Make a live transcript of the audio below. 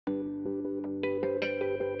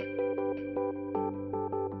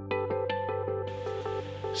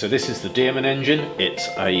So this is the Dearman engine. It's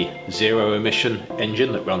a zero-emission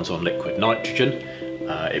engine that runs on liquid nitrogen.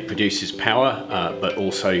 It produces power, but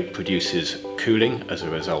also produces cooling as a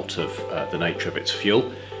result of the nature of its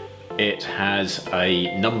fuel. It has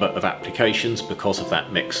a number of applications because of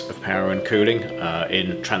that mix of power and cooling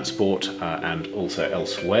in transport and also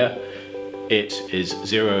elsewhere. It is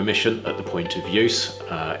zero emission at the point of use.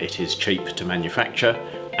 It is cheap to manufacture,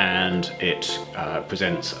 and it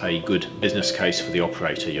presents a good business case for the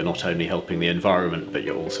operator. You're not only helping the environment, but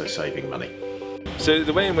you're also saving money. So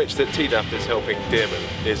the way in which that TDAP is helping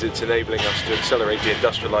Dearman is it's enabling us to accelerate the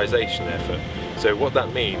industrialisation effort. So what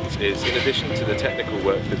that means is, in addition to the technical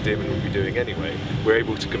work that Dearman will be doing anyway, we're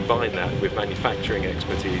able to combine that with manufacturing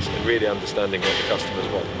expertise and really understanding what the customers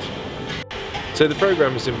want. So the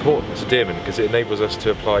programme is important to Dearman because it enables us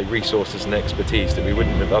to apply resources and expertise that we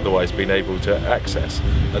wouldn't have otherwise been able to access,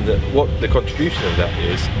 and that what the contribution of that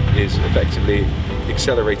is effectively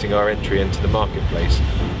accelerating our entry into the marketplace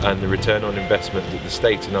and the return on investment that the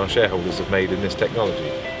state and our shareholders have made in this technology.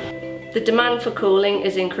 The demand for cooling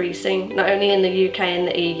is increasing, not only in the UK and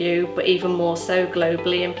the EU, but even more so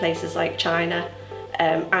globally in places like China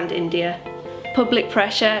and India. Public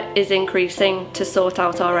pressure is increasing to sort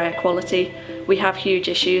out our air quality. We have huge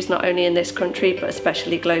issues not only in this country but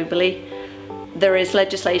especially globally. There is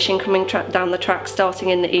legislation coming down the track starting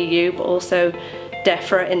in the EU, but also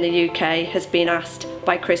DEFRA in the UK has been asked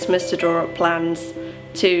by Christmas to draw up plans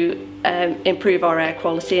to improve our air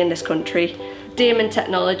quality in this country. Dearman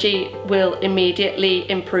technology will immediately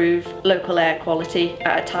improve local air quality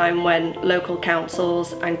at a time when local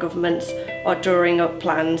councils and governments are drawing up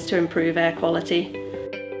plans to improve air quality.